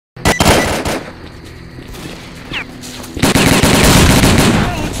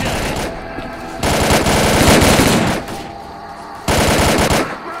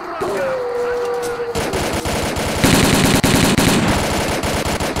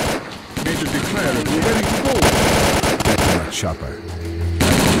pilot. We're ready to go. That's not chopper.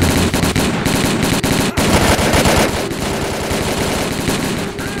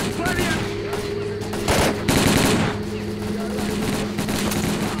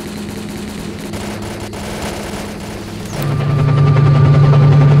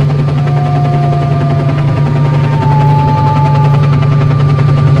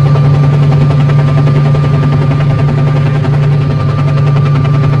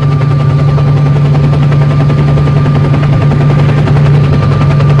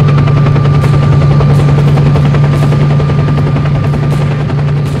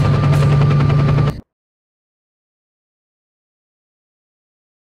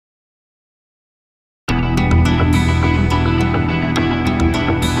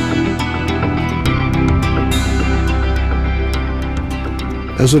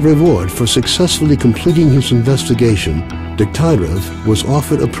 As a reward for successfully completing his investigation, S.T.A.L.K.E.R was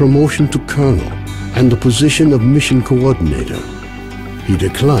offered a promotion to colonel and the position of mission coordinator. He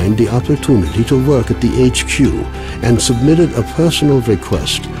declined the opportunity to work at the HQ and submitted a personal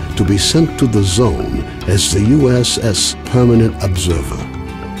request to be sent to the zone as the USS Permanent Observer.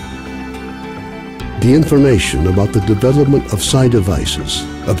 The information about the development of psi devices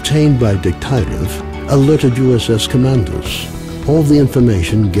obtained by S.T.A.L.K.E.R alerted USS commanders. All the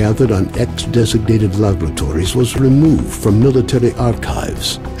information gathered on X-designated laboratories was removed from military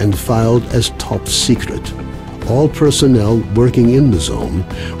archives and filed as top secret. All personnel working in the zone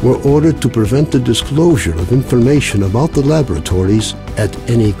were ordered to prevent the disclosure of information about the laboratories at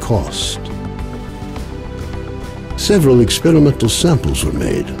any cost. Several experimental samples were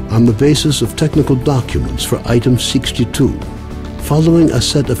made on the basis of technical documents for Item 62. Following a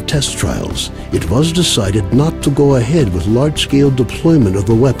set of test trials, it was decided not to go ahead with large-scale deployment of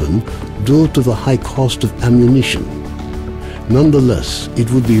the weapon due to the high cost of ammunition. Nonetheless, it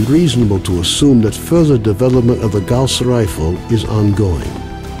would be reasonable to assume that further development of the Gauss rifle is ongoing.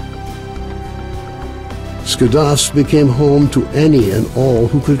 Skadovsk became home to any and all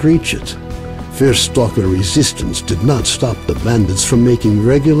who could reach it. Fierce stalker resistance did not stop the bandits from making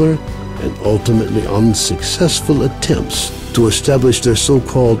regular and ultimately unsuccessful attempts to establish their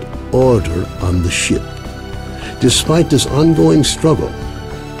so-called order on the ship. Despite this ongoing struggle,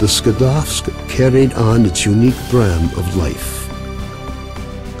 the Skadovsk carried on its unique brand of life.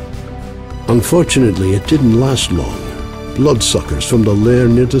 Unfortunately, it didn't last long. Bloodsuckers from the lair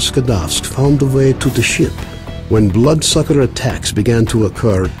near the Skadovsk found a way to the ship. When bloodsucker attacks began to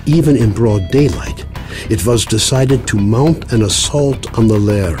occur even in broad daylight, it was decided to mount an assault on the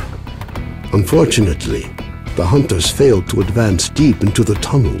lair. Unfortunately, the hunters failed to advance deep into the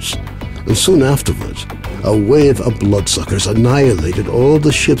tunnels, and soon afterwards, a wave of bloodsuckers annihilated all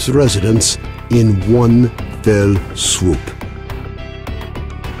the ship's residents in one fell swoop.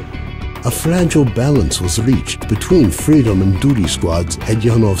 A fragile balance was reached between freedom and duty squads at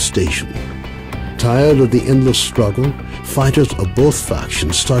Yanov Station. Tired of the endless struggle, fighters of both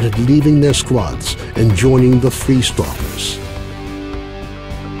factions started leaving their squads and joining the Free Stalkers.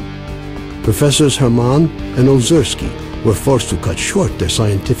 Professors Herman and Ozerski were forced to cut short their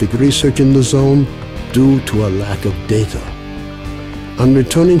scientific research in the zone due to a lack of data. On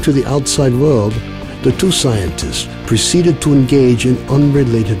returning to the outside world, the two scientists proceeded to engage in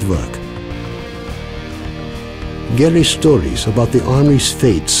unrelated work. Gary's stories about the Army's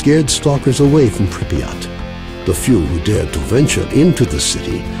fate scared stalkers away from Pripyat. The few who dared to venture into the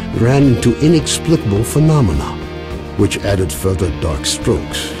city ran into inexplicable phenomena, which added further dark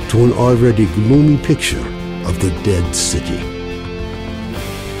strokes to an already gloomy picture of the dead city.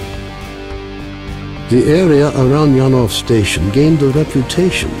 The area around Yanov Station gained a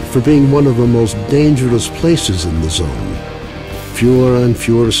reputation for being one of the most dangerous places in the zone. Fewer and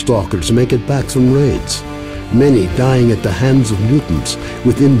fewer stalkers make it back from raids, many dying at the hands of mutants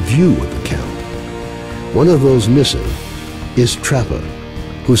within view of the camp. One of those missing is Trapper,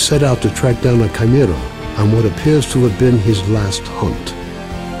 who set out to track down a chimera on what appears to have been his last hunt.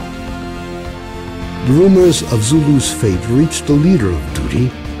 Rumors of Zulu's fate reached the leader of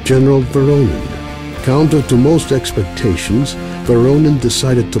duty, General Voronin. Counter to most expectations, Voronin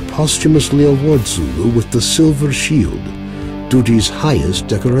decided to posthumously award Zulu with the Silver Shield, duty's highest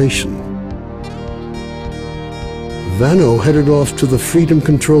decoration. Vano headed off to the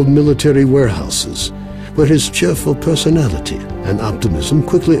freedom-controlled military warehouses, where his cheerful personality and optimism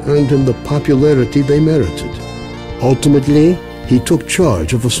quickly earned him the popularity they merited. Ultimately, he took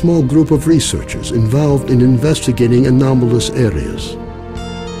charge of a small group of researchers involved in investigating anomalous areas.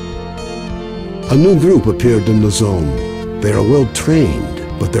 A new group appeared in the zone. They are well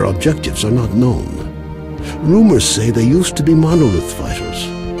trained, but their objectives are not known. Rumors say they used to be monolith fighters.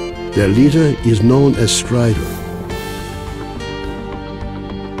 Their leader is known as Strider.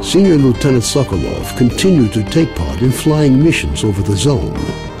 Senior Lieutenant Sokolov continued to take part in flying missions over the zone.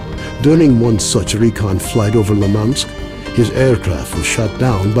 During one such recon flight over Limansk, his aircraft was shot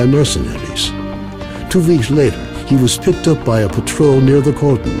down by mercenaries. 2 weeks later, he was picked up by a patrol near the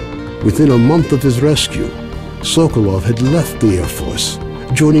cordon. Within a month of his rescue, Sokolov had left the Air Force,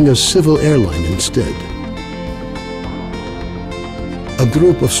 joining a civil airline instead. A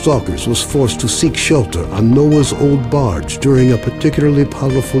group of stalkers was forced to seek shelter on Noah's old barge during a particularly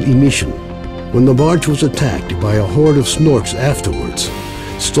powerful emission. When the barge was attacked by a horde of snorks afterwards,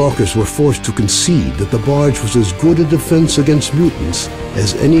 stalkers were forced to concede that the barge was as good a defense against mutants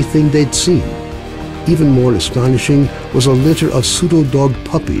as anything they'd seen. Even more astonishing was a litter of pseudo-dog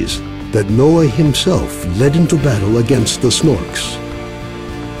puppies that Noah himself led into battle against the snorks.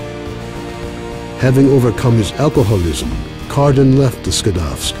 Having overcome his alcoholism, Cardin left the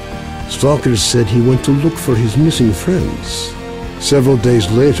Skadovsk. Stalkers said he went to look for his missing friends. Several days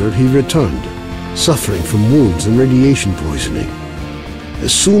later, he returned, suffering from wounds and radiation poisoning.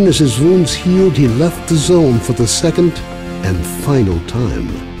 As soon as his wounds healed, he left the zone for the second and final time.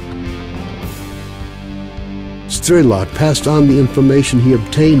 S.T.A.L.K.E.R passed on the information he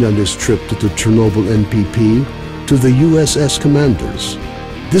obtained on his trip to the Chernobyl NPP to the USS commanders.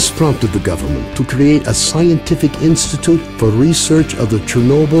 This prompted the government to create a scientific institute for research of the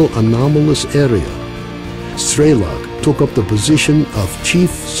Chernobyl anomalous area. S.T.A.L.K.E.R took up the position of chief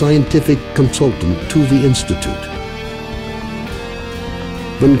scientific consultant to the institute.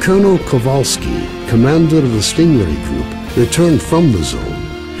 When Colonel Kowalski, commander of the Stingray Group, returned from the zone,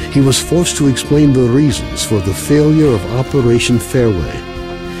 he was forced to explain the reasons for the failure of Operation Fairway.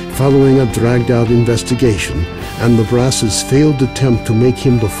 Following a dragged-out investigation and the brass's failed attempt to make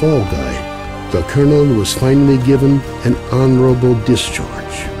him the fall guy, the colonel was finally given an honorable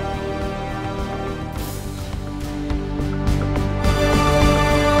discharge.